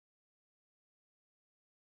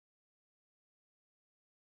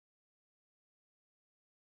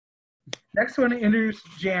Next, I want to introduce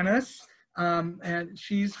Janice, and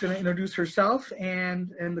she's going to introduce herself.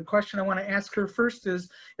 And the question I want to ask her first is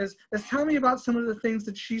tell me about some of the things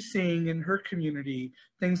that she's seeing in her community,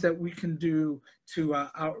 things that we can do to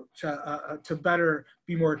better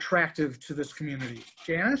be more attractive to this community.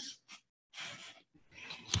 Janice?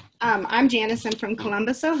 I'm Janice. I'm from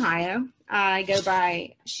Columbus, Ohio. I go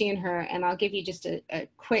by she and her, and I'll give you just a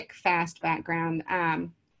quick, fast background. I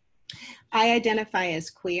identify as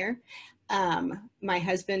queer. My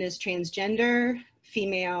husband is transgender,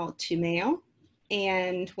 female to male.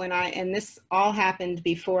 And this all happened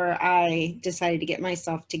before I decided to get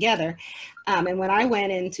myself together. And when I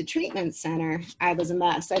went into treatment center, I was a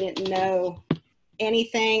mess. I didn't know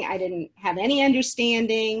anything. I didn't have any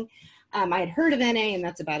understanding. I had heard of NA, and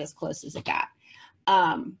that's about as close as it got.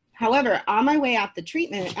 However, on my way out of the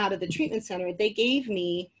treatment center, they gave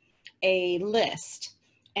me a list.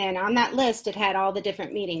 And on that list, it had all the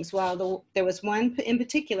different meetings. Well, there was one in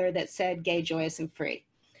particular that said gay, joyous, and free.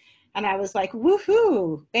 And I was like,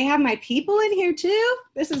 woohoo, they have my people in here too?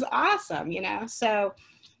 This is awesome, you know? So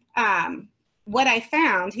what I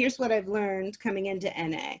found, here's what I've learned coming into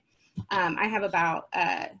NA. I have about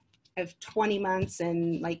 20 months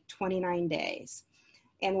and like 29 days.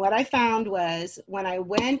 And what I found was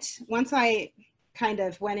once I kind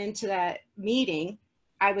of went into that meeting,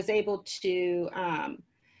 I was able to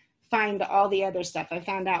find all the other stuff. I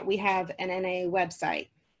found out we have an NA website.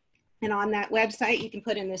 And on that website, you can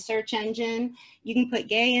put in the search engine, you can put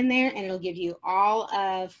gay in there, and it'll give you all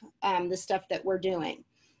of the stuff that we're doing.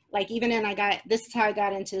 Like this is how I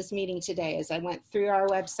got into this meeting today, is I went through our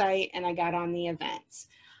website and I got on the events.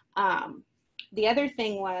 The other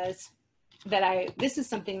thing was that this is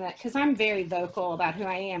something that, because I'm very vocal about who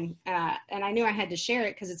I am, and I knew I had to share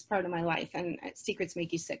it because it's part of my life, and secrets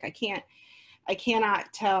make you sick. I cannot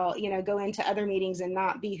go into other meetings and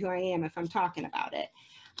not be who I am if I'm talking about it.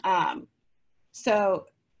 So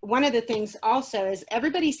one of the things also is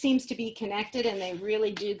everybody seems to be connected, and they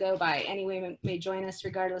really do go by anyone may join us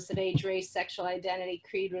regardless of age, race, sexual identity,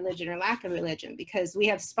 creed, religion, or lack of religion, because we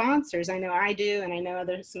have sponsors. I know I do, and I know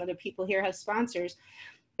some other people here have sponsors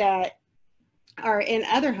that are in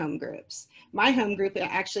other home groups. My home group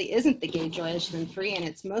actually isn't the Gay, Joyous, and Free, and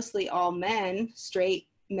it's mostly all men, straight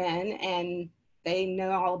men, and they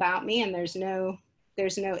know all about me, and there's no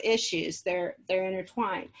issues. They're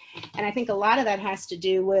intertwined. And I think a lot of that has to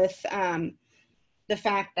do with the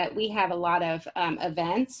fact that we have a lot of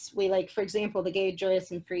events. We for example, the Gay,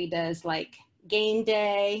 Joyous, and Free does like game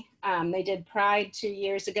day. They did Pride 2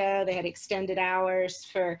 years ago. They had extended hours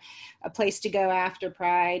for a place to go after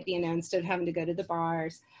Pride, instead of having to go to the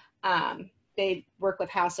bars. They work with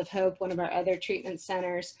House of Hope, one of our other treatment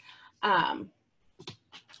centers.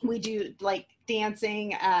 We do like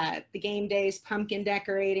dancing, the game days, pumpkin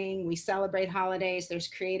decorating. We celebrate holidays. There's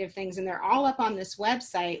creative things, and they're all up on this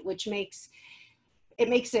website, which makes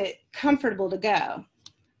it comfortable to go.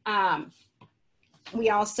 We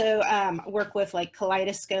also work with like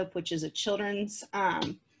Kaleidoscope, which is a children's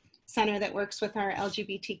center that works with our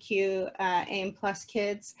LGBTQ AM+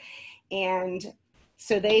 kids. And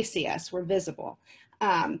so they see us, we're visible.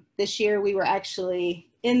 This year we were actually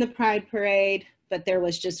in the Pride Parade, but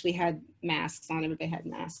we had masks on, everybody had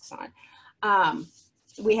masks on.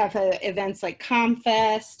 We have events like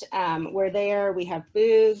ComFest, we're there, we have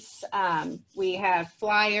booths, we have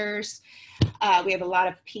flyers, we have a lot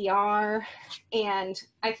of PR. And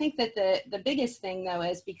I think that the biggest thing though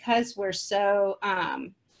is because we're so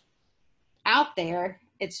out there,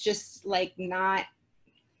 it's just like not,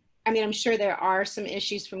 I mean, I'm sure there are some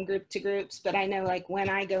issues from group to groups, but I know like when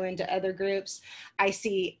I go into other groups, I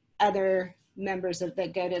see other members that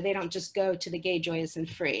they don't just go to the Gay, Joyous, and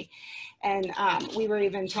Free. And we were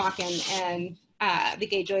even talking and the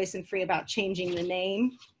Gay, Joyous, and Free about changing the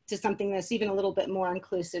name to something that's even a little bit more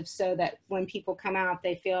inclusive, so that when people come out,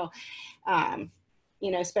 they feel,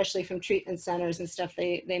 especially from treatment centers and stuff,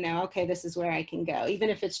 they know, okay, this is where I can go. Even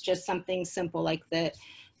if it's just something simple like the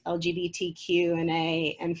LGBTQ and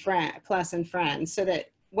A and plus and friends, so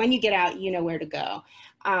that when you get out, you know where to go.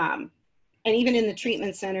 And even in the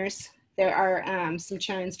treatment centers, there are some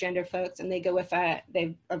transgender folks, and they go with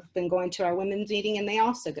they've been going to our women's meeting, and they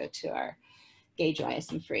also go to our Gay,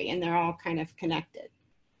 Joyous, and Free, and they're all kind of connected.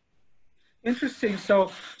 Interesting.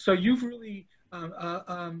 So you've really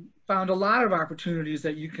found a lot of opportunities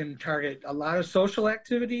that you can target, a lot of social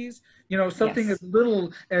activities, something Yes. as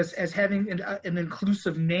little as having an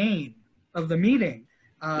inclusive name of the meeting.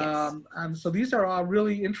 Yes. So these are all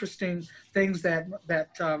really interesting things that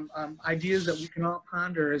ideas that we can all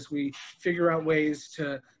ponder as we figure out ways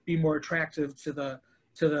to be more attractive to the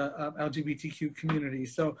to the LGBTQ community.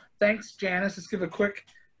 So thanks, Janice. Let's give a quick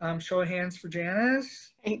show of hands for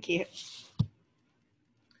Janice. Thank you.